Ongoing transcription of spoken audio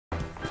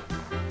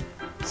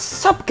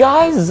Sup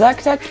guys,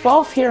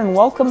 ZachTech12 here and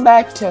welcome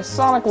back to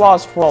Sonic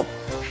Lost World.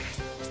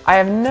 I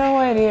have no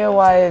idea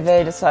why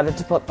they decided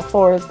to put the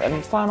fourth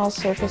and final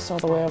circus all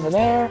the way over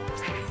there,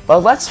 but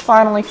let's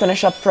finally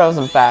finish up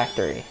Frozen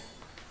Factory.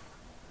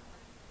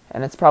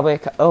 And it's probably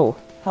a oh,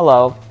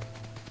 hello.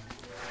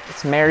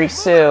 It's Mary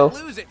Sue.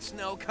 Lose it,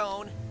 snow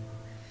cone.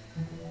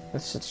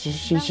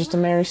 She's just a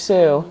Mary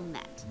Sue.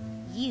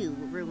 You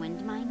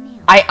ruined my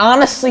nails. I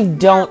honestly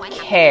don't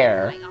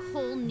care.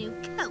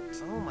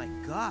 Oh my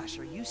gosh,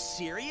 are you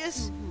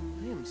serious?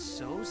 I am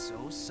so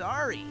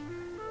sorry.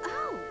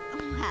 Oh,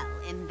 well,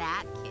 in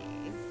that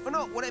case. Oh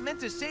no, what I meant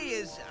to say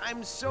is,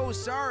 I'm so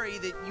sorry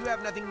that you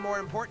have nothing more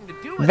important to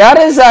do with That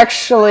is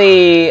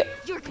actually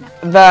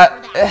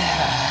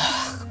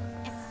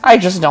I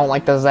just don't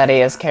like the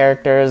ZDS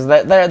characters.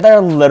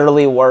 They're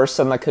literally worse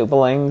than the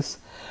Koopalings.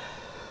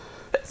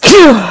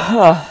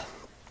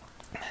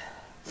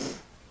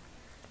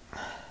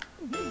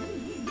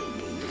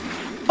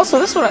 Also,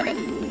 this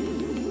one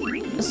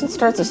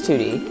starts as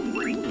 2D.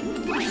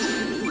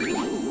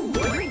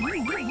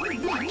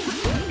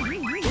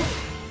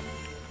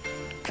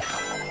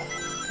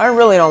 I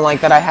really don't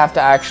like that I have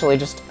to actually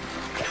just...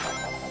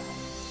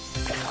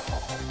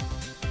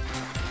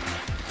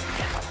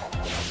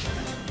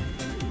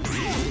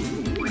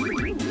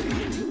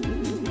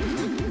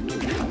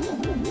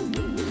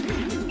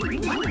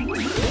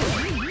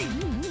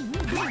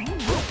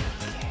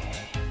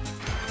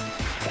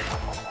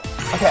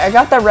 Okay, I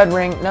got that red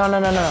ring. No.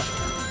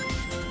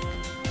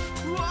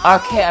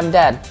 Okay, I'm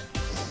dead.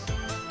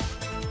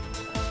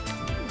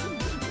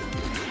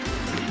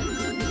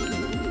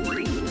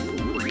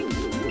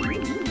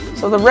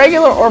 So the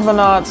regular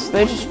Orbinauts,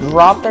 they just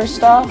drop their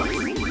stuff.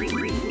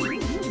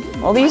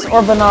 Well, these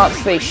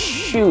Orbinauts, they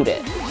shoot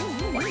it.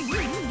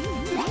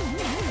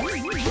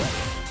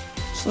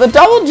 So the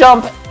double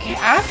jump,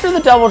 after the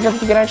double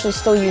jump, you can actually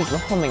still use the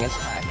homing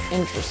attack.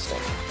 Interesting.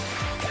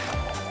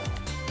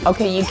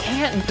 Okay, you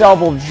can't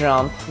double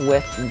jump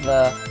with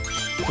the...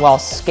 while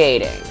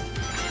skating.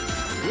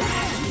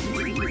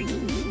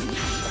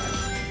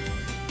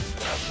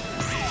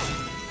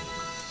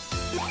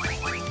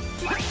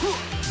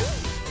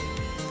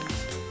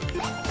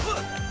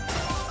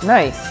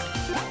 Nice.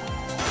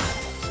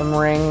 Some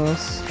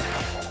rings.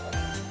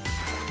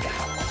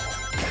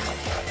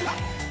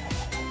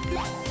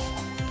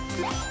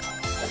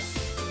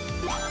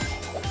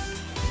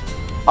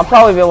 I'll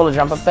probably be able to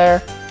jump up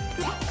there.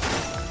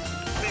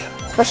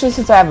 Especially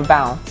since I have a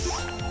bounce.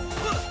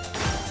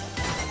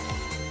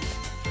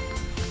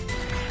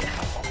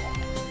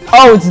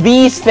 Oh, it's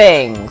these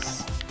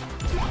things!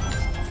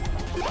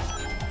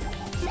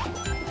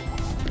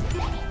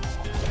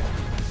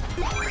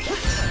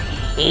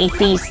 Eat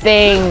these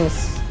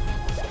things!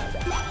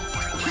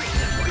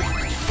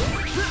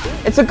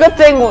 It's a good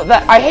thing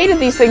that I hated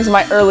these things in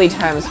my early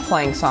times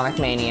playing Sonic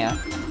Mania.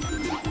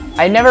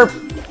 I never...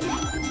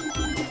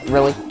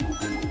 Really?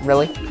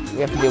 Really?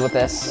 We have to deal with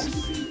this.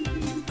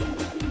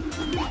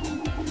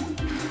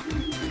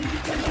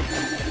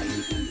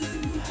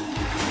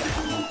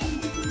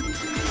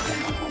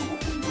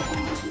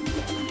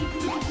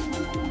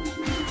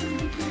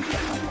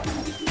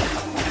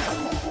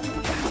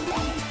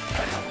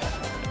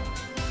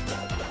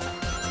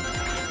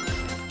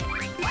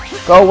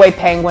 Go away,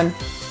 penguin.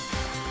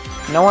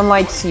 No one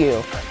likes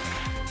you.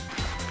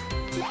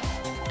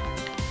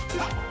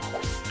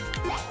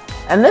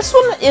 And this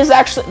one is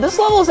actually, this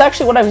level is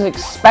actually what I was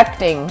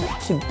expecting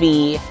to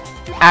be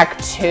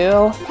Act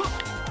 2.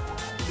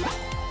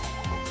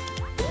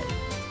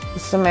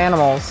 Some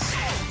animals.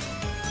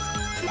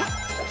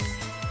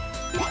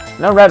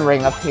 No red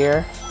ring up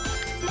here.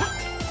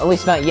 At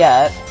least not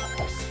yet.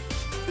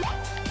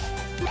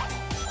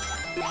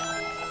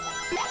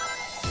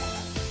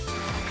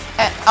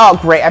 Oh,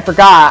 great, I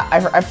forgot.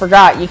 I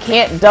forgot. You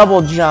can't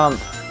double jump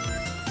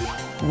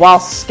while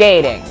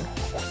skating.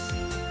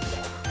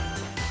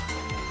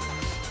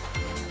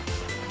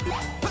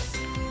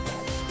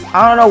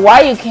 I don't know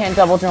why you can't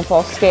double jump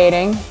while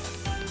skating.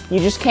 You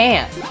just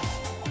can't.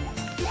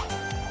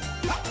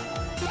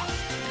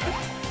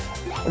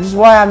 Which is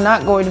why I'm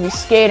not going to be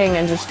skating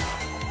and just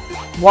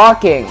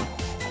walking.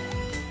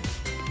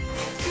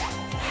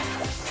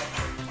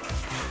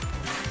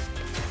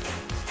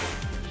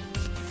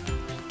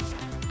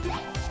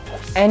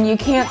 And you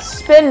can't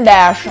spin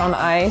dash on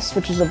ice,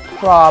 which is a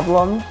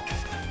problem.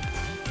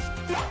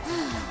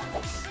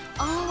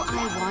 All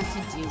I want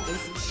to do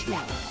is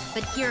chill,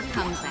 but here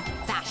comes that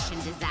fashion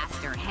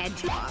disaster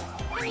hedgehog.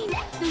 I mean,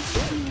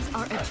 those shoes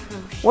are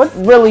atrocious. What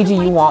really do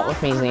you want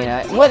with me,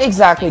 Zeena? What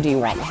exactly do you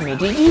want with me?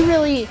 Do you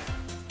really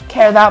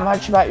care that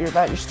much about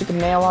your stupid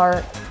nail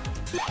art?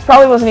 It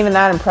probably wasn't even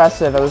that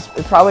impressive. It was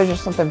probably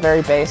just something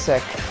very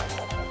basic.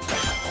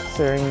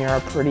 Considering you're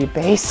pretty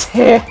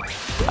basic.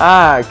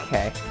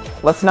 Okay.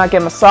 Let's not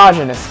get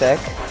misogynistic.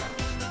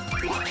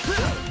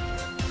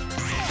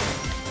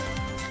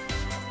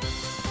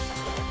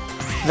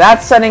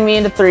 That's sending me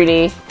into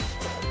 3D.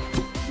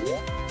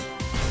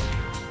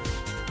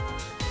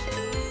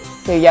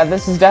 So yeah,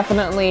 this is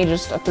definitely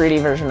just a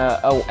 3D version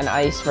of, an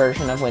ice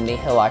version of Windy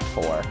Hill Act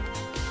 4.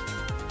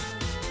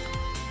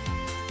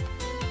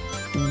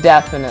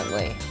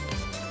 Definitely.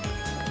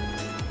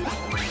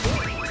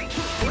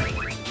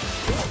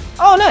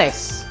 Oh,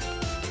 nice!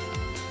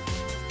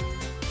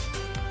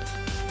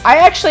 I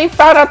actually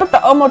found out that the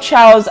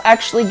Omochows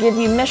actually give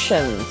you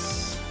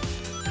missions.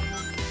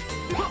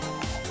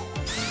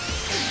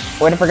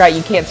 Wait, I forgot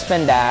you can't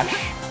spin dash.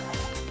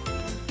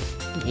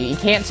 You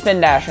can't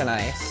spin dash in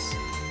ice.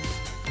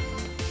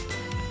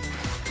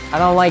 I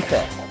don't like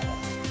that.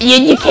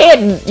 You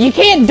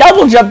can't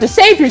double jump to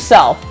save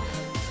yourself.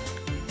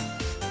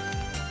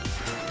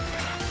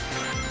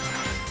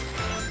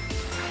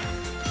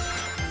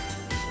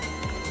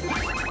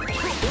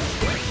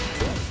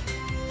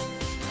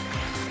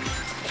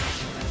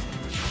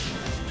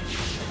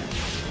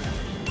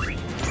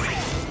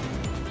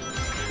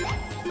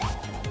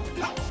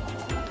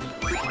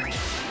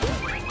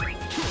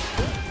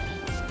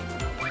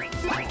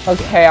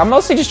 Okay, I'm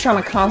mostly just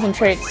trying to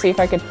concentrate to see if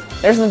I could.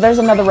 There's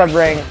another red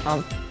ring.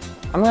 I'm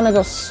gonna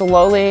go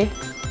slowly.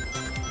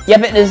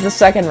 Yep, it is the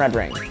second red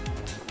ring.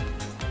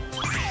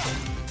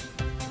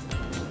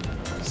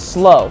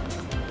 Slow.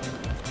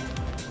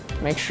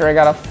 Make sure I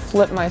gotta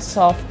flip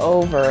myself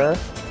over.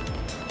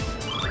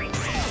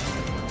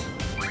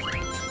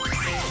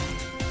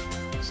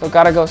 So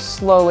gotta go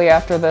slowly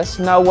after this.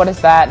 No, what is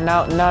that?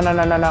 No, no, no,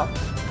 no, no, no.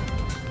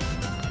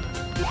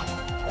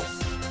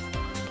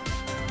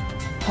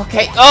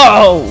 Okay,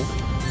 oh!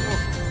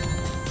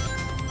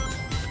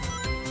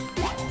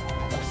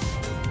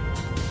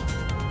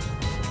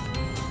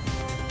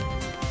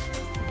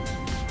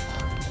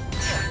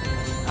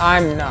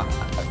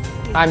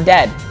 I'm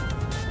dead.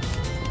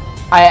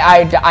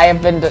 I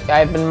have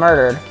been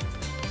murdered.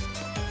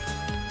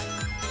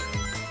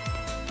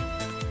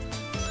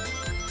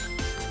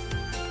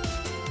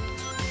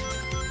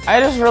 I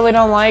just really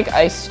don't like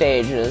ice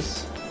stages.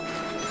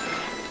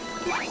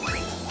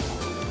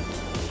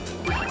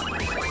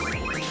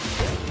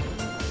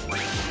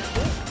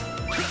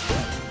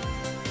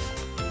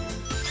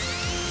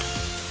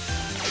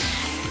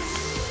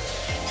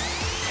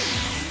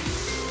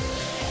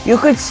 You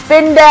could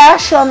spin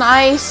dash on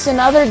ice in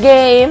other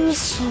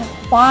games.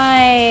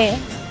 Why?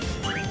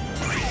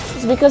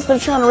 It's because they're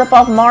trying to rip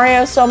off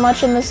Mario so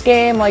much in this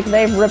game. Like,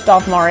 they've ripped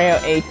off Mario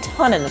a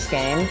ton in this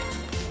game.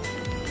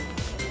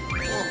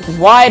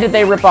 Why did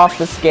they rip off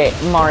this game,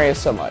 Mario,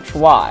 so much?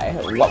 Why?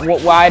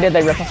 Why did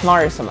they rip off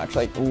Mario so much?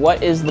 Like,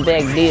 what is the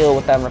big deal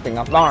with them ripping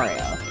off Mario?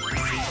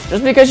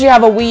 Just because you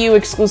have a Wii U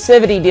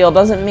exclusivity deal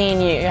doesn't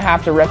mean you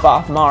have to rip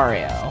off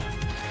Mario.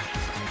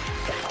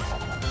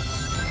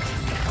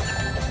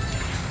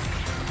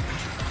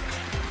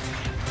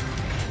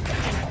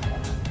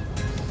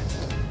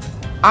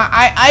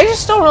 I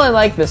just don't really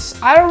like this.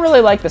 I don't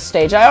really like this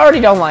stage. I already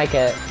don't like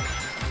it.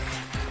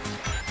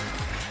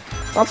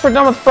 Once we're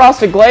done with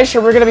Frosted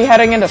Glacier, we're gonna be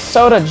heading into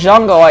Soda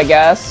Jungle, I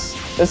guess.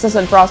 This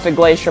isn't Frosted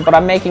Glacier, but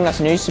I'm making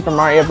this new Super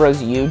Mario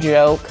Bros. U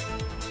joke.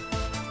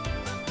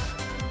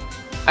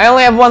 I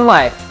only have one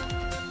life.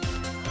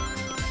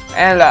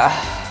 And,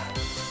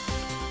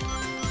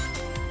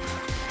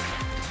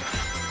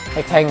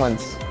 hey,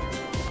 penguins.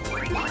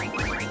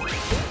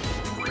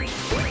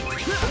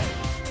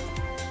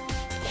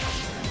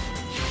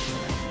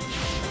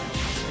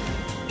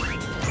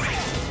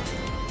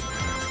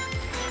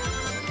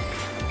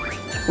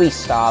 Please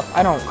stop.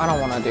 I don't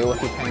want to deal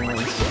with you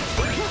penguins.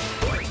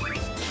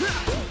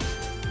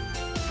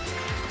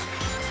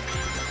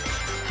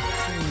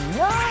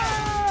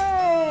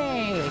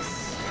 Nice!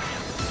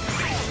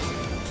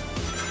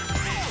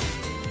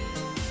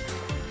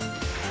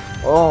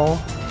 Oh.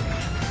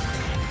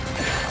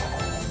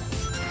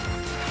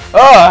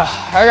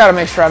 Ugh, I gotta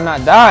make sure I'm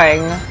not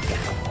dying.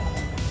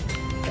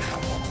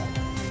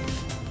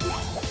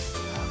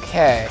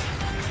 Okay.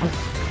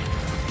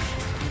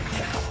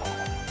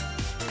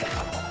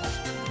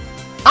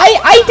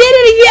 I did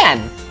it again!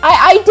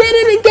 I did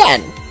it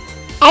again!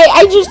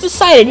 I just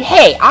decided,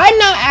 hey, I'm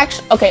not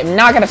actually... Okay, I'm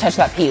not gonna touch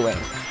that P-Wing.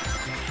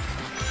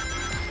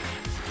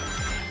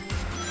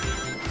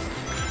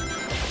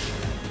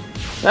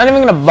 Not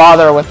even gonna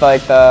bother with,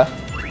 like, the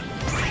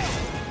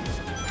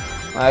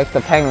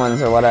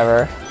penguins or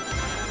whatever.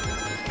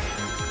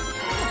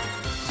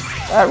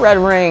 That red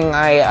ring,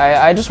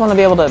 I just want to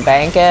be able to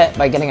bank it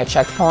by getting a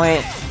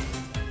checkpoint.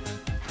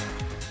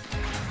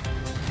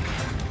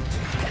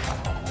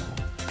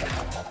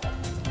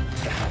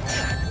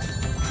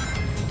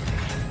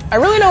 I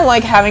really don't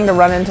like having to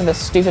run into this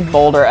stupid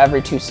boulder every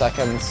 2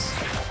 seconds.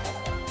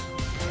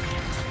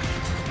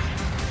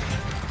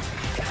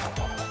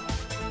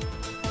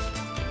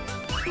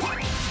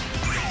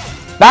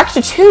 Back to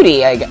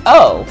 2D, I guess.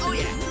 Oh.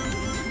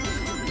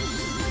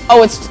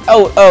 Oh,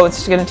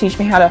 it's gonna teach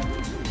me how to...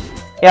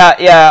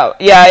 Yeah,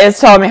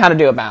 it's telling me how to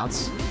do a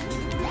bounce.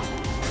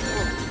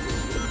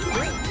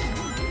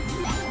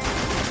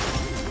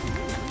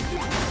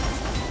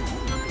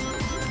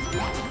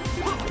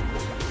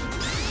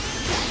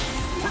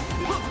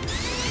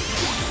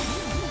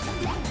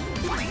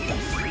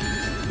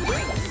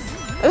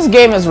 This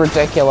game is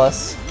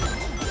ridiculous.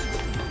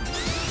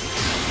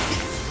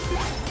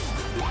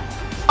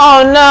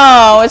 Oh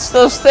no, it's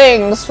those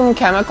things from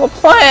Chemical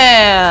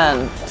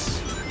Plant.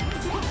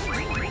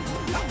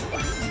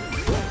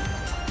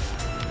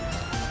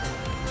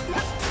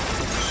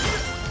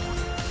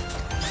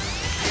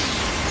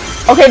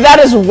 Okay,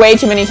 that is way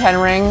too many 10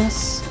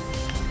 rings.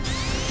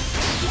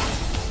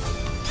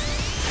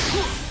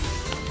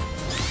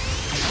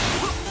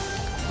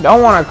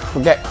 Don't want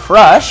to get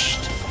crushed.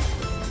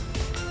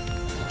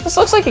 This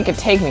looks like it could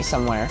take me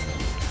somewhere.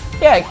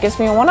 Yeah, it gives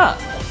me a 1-up.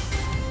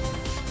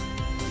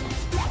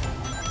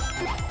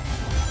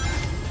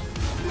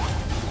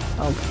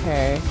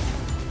 Okay.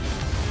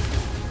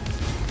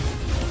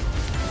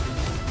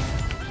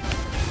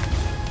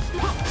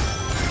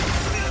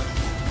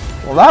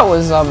 Well, that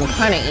was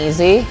kind of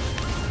easy.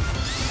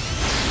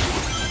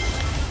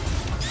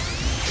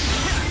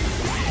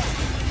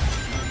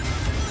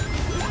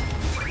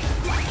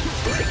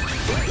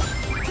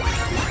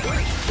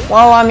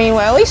 Well, I mean,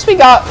 at least we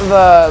got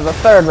the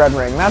third red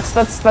ring.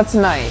 That's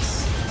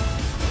nice.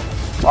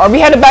 Are we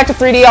headed back to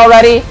 3D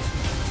already?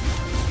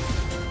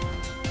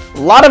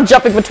 A lot of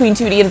jumping between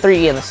 2D and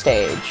 3D in the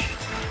stage.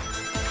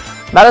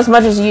 About as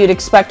much as you'd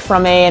expect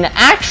from an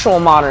actual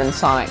modern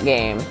Sonic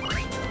game.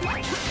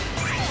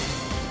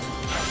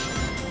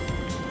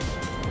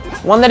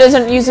 One that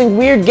isn't using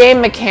weird game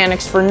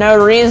mechanics for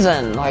no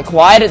reason. Like,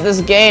 why did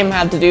this game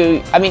have to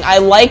do... I mean, I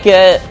like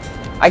it.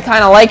 I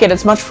kind of like it.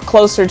 It's much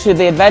closer to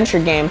the adventure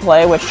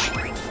gameplay, which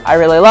I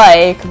really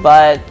like,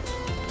 but...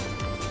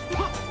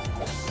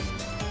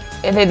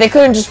 They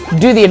couldn't just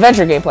do the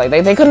adventure gameplay.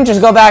 They couldn't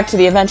just go back to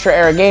the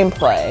adventure-era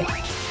gameplay.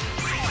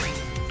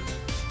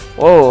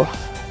 Whoa.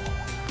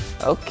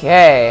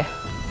 Okay.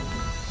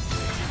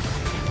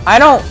 I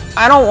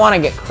don't want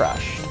to get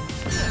crushed.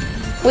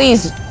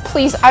 Please,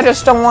 please, I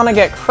just don't want to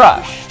get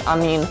crushed. I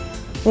mean,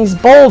 these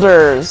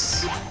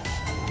boulders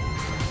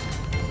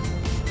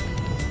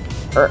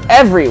are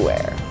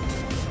everywhere.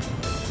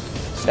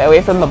 Stay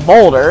away from the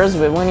boulders,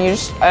 but when you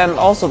just, and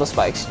also the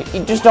spikes.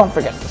 You just don't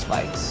forget the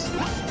spikes.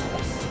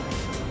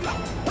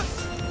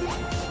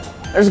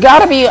 There's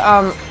gotta be,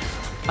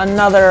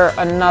 another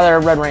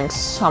red ring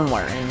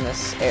somewhere in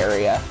this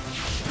area.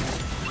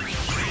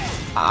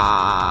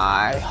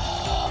 I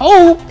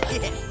hope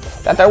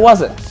that there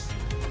wasn't.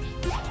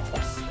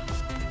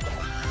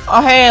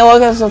 Oh hey,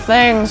 look at the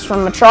things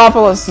from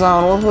Metropolis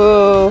Zone,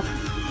 woohoo!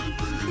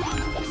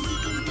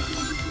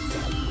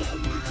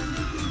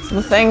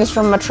 The things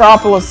from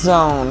Metropolis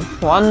Zone,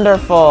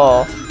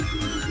 wonderful.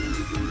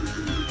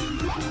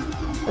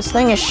 This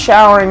thing is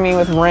showering me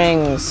with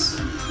rings.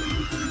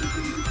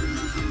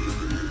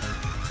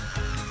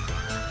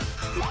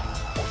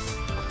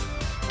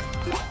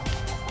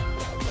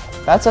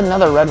 That's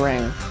another red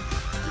ring.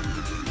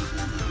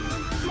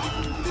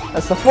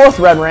 That's the fourth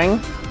red ring.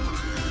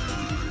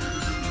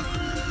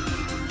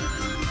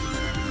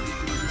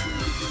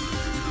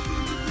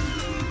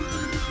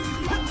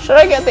 Should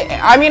I get the...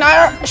 I mean,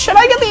 should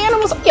I get the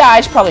animals? Yeah,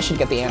 I probably should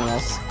get the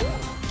animals.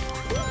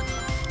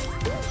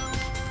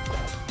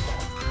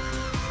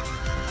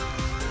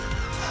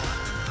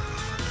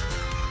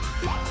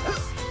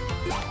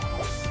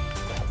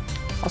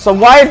 So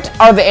why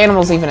are the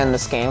animals even in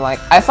this game? Like,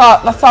 I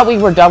thought we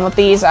were done with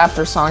these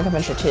after Sonic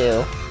Adventure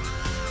 2.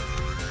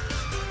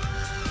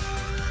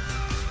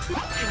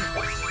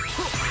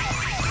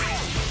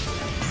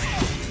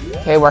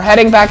 Okay, we're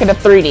heading back into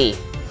 3D.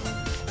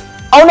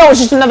 Oh no, it's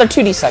just another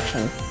 2D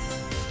section.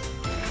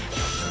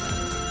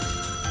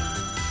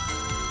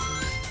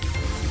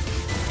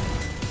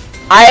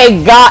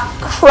 I got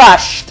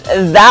crushed.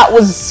 That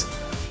was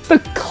the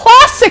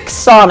classic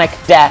Sonic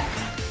death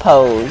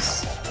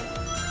pose.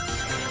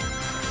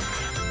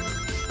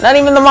 Not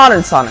even the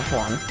modern Sonic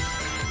one.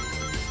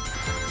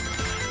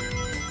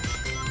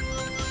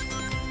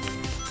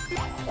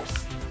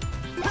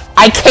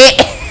 I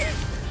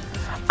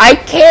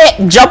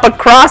can't jump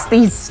across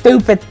these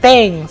stupid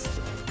things.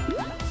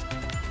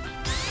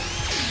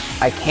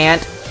 I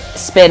can't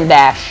spin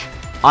dash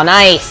on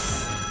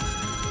ice.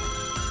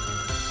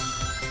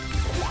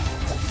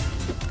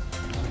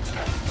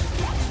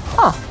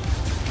 Huh.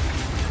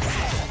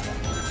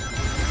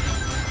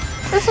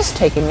 This is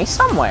taking me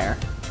somewhere.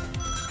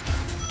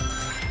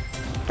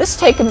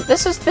 This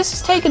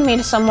is taking me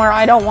to somewhere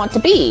I don't want to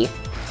be.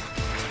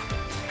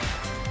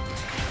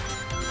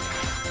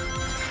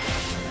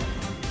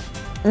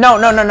 No.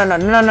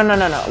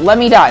 Let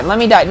me die.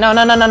 No.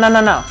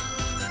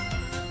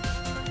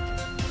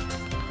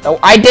 No,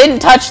 I didn't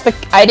touch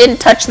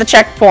the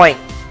checkpoint.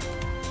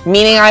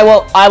 Meaning I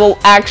will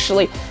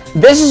actually...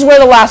 This is where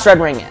the last red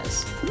ring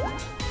is.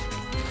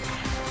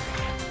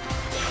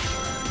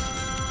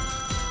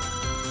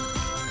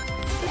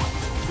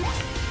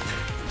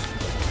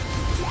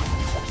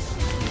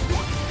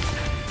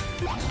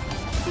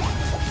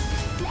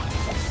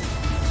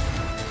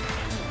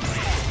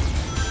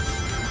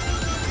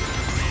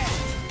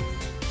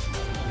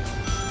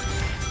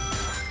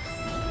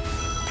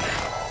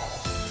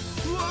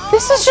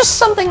 This is just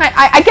something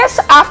I guess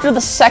after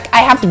the I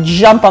have to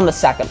jump on the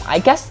second. I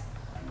guess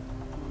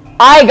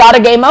I got a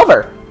game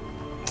over.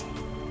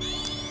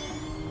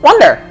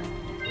 Wonder.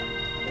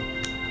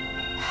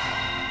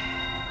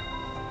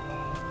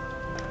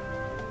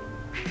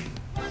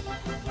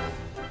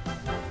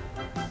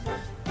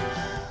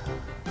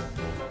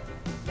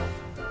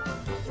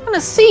 I'm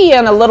gonna see you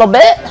in a little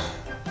bit.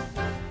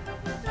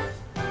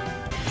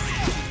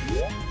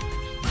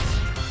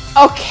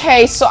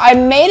 Okay, so I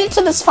made it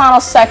to this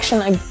final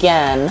section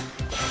again.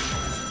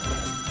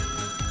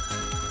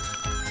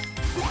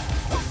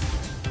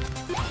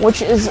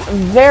 Which is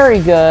very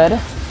good.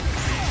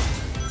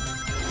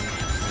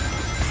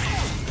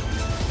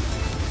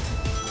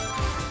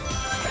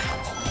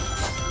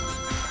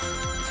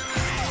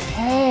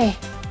 Okay.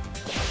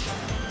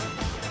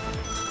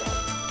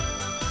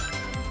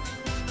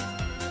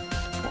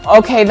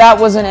 Okay, that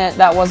wasn't it.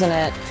 That wasn't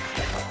it.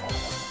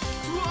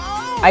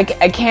 I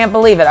can't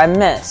believe it. I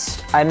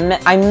missed. I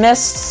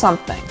missed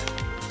something.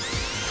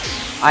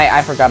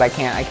 I forgot. I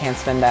can't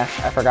spin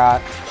dash. I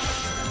forgot.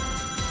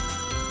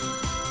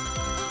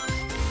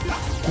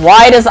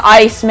 Why does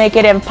ice make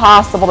it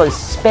impossible to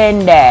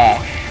spin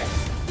dash?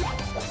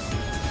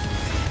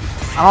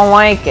 I don't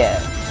like it.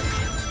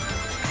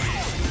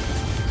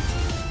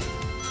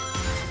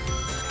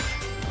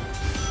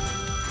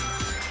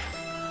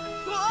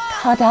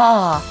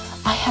 Ta-da!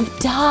 I have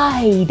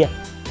died.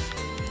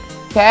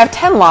 Okay, I have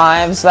 10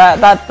 lives.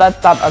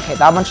 Okay,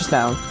 that much is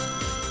known.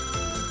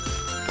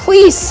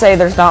 Please say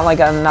there's not like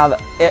another.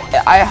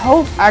 I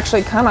hope,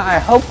 actually, I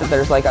hope that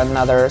there's like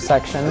another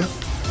section.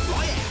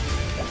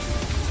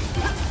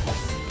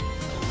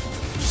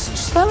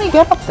 Just let me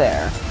get up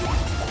there.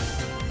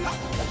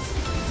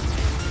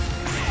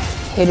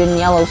 Hidden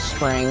yellow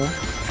spring.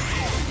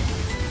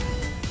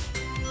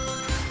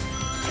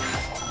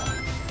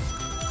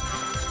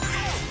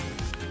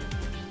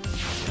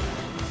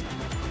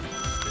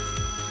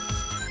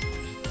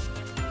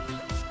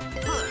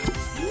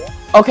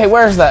 Okay,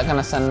 where's that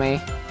gonna send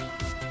me?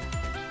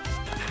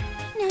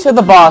 To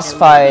the boss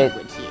fight.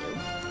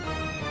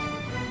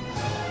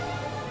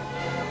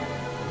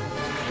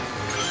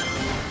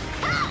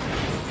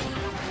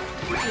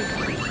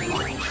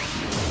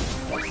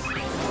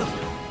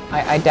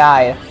 I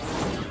died.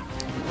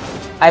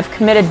 I've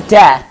committed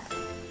death.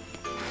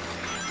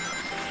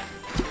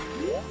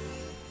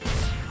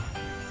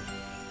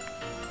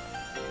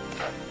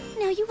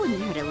 Now you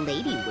wouldn't hurt a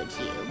lady, would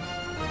you?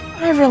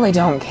 I really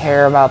don't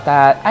care about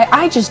that.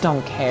 I just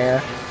don't care.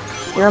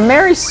 You're a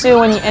Mary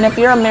Sue, and if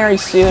you're a Mary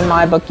Sue, in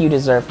my book, you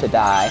deserve to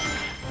die.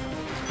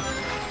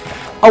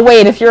 Oh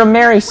wait, if you're a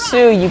Mary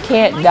Sue, you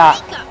can't die.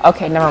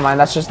 Okay, never mind.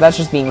 That's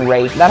just being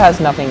Ray. That has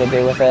nothing to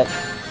do with it.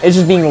 It's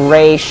just being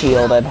Ray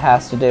shielded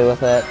has to do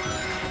with it.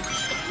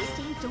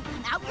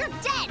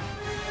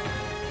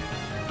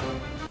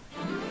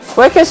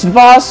 Quickest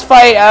boss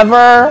fight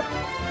ever.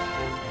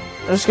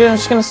 I'm just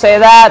gonna say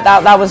that.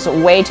 That was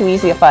way too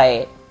easy a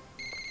fight.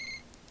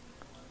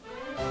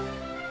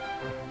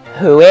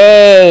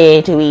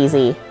 Way too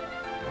easy.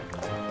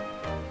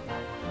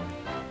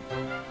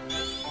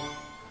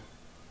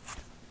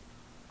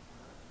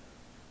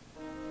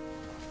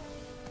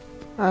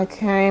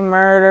 Okay,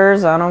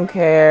 murders, I don't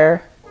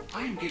care.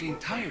 I'm getting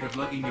tired of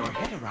lugging your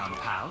head around,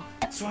 pal,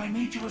 so I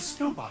made you a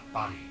snowbot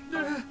body.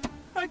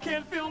 I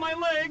can't feel my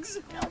legs.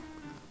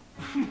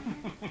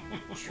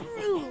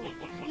 Truly,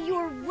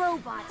 your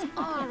robots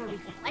are a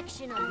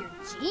reflection of your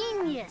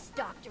genius,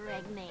 Dr.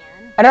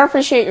 Eggman. I don't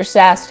appreciate your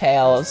sass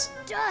tails.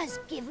 Does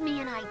give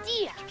me an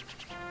idea.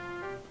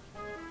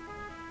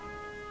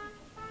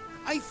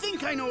 I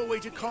think I know a way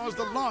to cause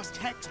the lost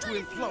hex to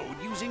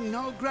implode using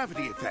null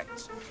gravity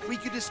effects. We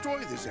could destroy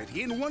the Zeti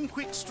in one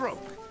quick stroke.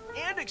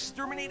 And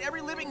exterminate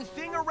every living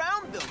thing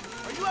around them.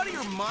 Are you out of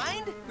your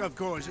mind? Of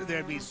course,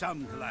 there'd be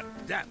some collateral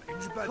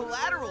damage, but...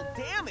 Collateral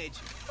damage?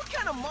 What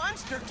kind of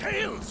monster?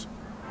 Tails!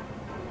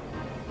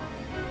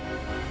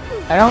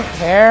 I don't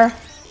care.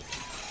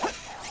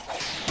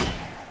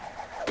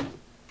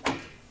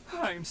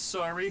 I'm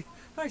sorry.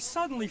 I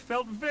suddenly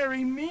felt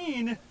very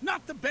mean.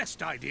 Not the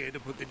best idea to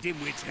put the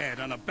dimwit's head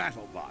on a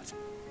battle bot.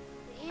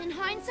 In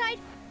hindsight,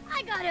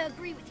 I gotta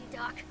agree with you,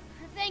 Doc.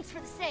 Thanks for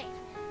the save.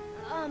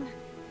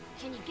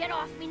 Can you get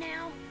off me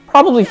now?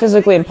 Probably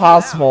physically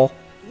impossible.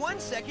 1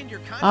 second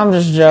you're I'm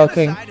just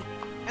joking. genocide,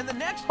 and the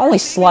next Only you're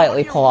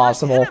slightly saving one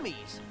of your worst plausible.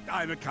 enemies.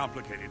 I'm a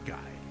complicated guy.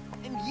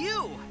 And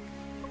you?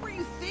 What were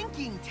you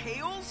thinking,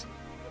 Tails?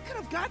 You could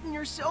have gotten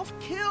yourself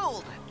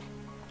killed.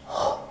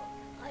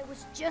 I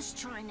was just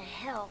trying to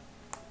help.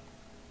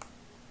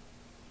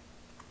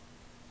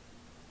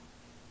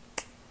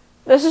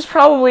 This is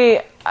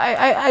probably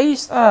I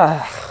used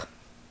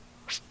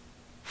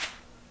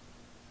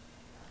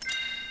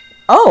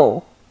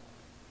Oh.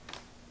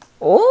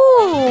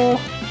 Ooh.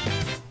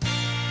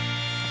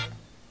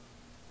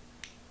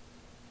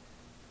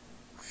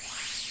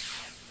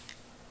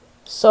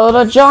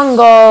 Soda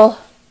Jungle.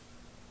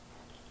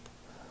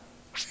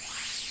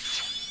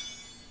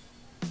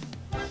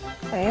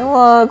 Hey,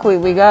 look,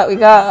 we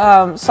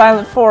got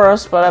Silent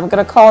Forest, but I'm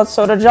gonna call it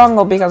Soda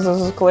Jungle because this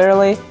is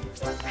clearly.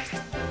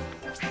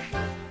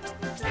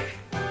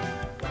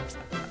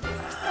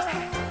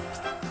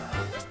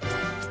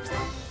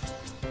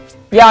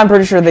 Yeah, I'm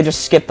pretty sure they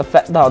just skipped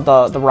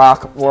the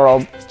rock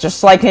world.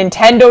 Just like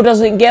Nintendo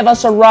doesn't give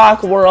us a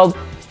rock world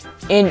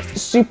in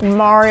Super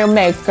Mario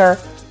Maker.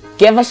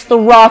 Give us the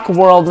rock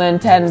world,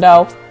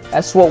 Nintendo.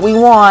 That's what we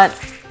want.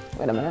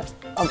 Wait a minute.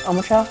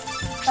 Omochao,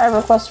 I have a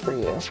request for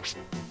you.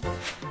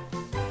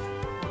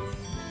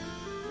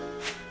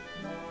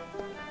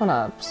 What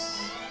up?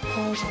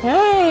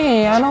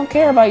 Hey, I don't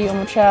care about you,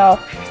 Omochao.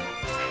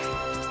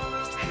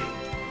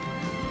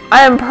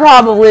 I am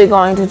probably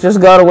going to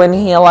just go to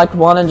Winnie Elect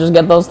 1 and just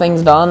get those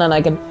things done, and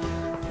I can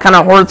kind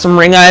of hoard some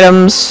ring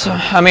items.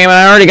 I mean,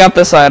 I already got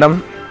this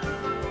item.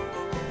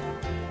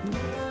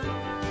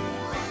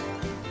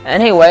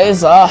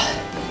 Anyways,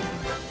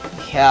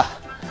 yeah.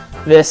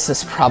 This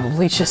is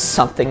probably just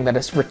something that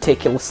is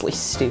ridiculously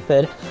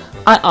stupid.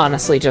 I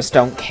honestly just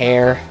don't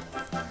care.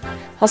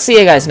 I'll see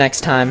you guys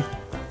next time.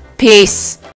 Peace!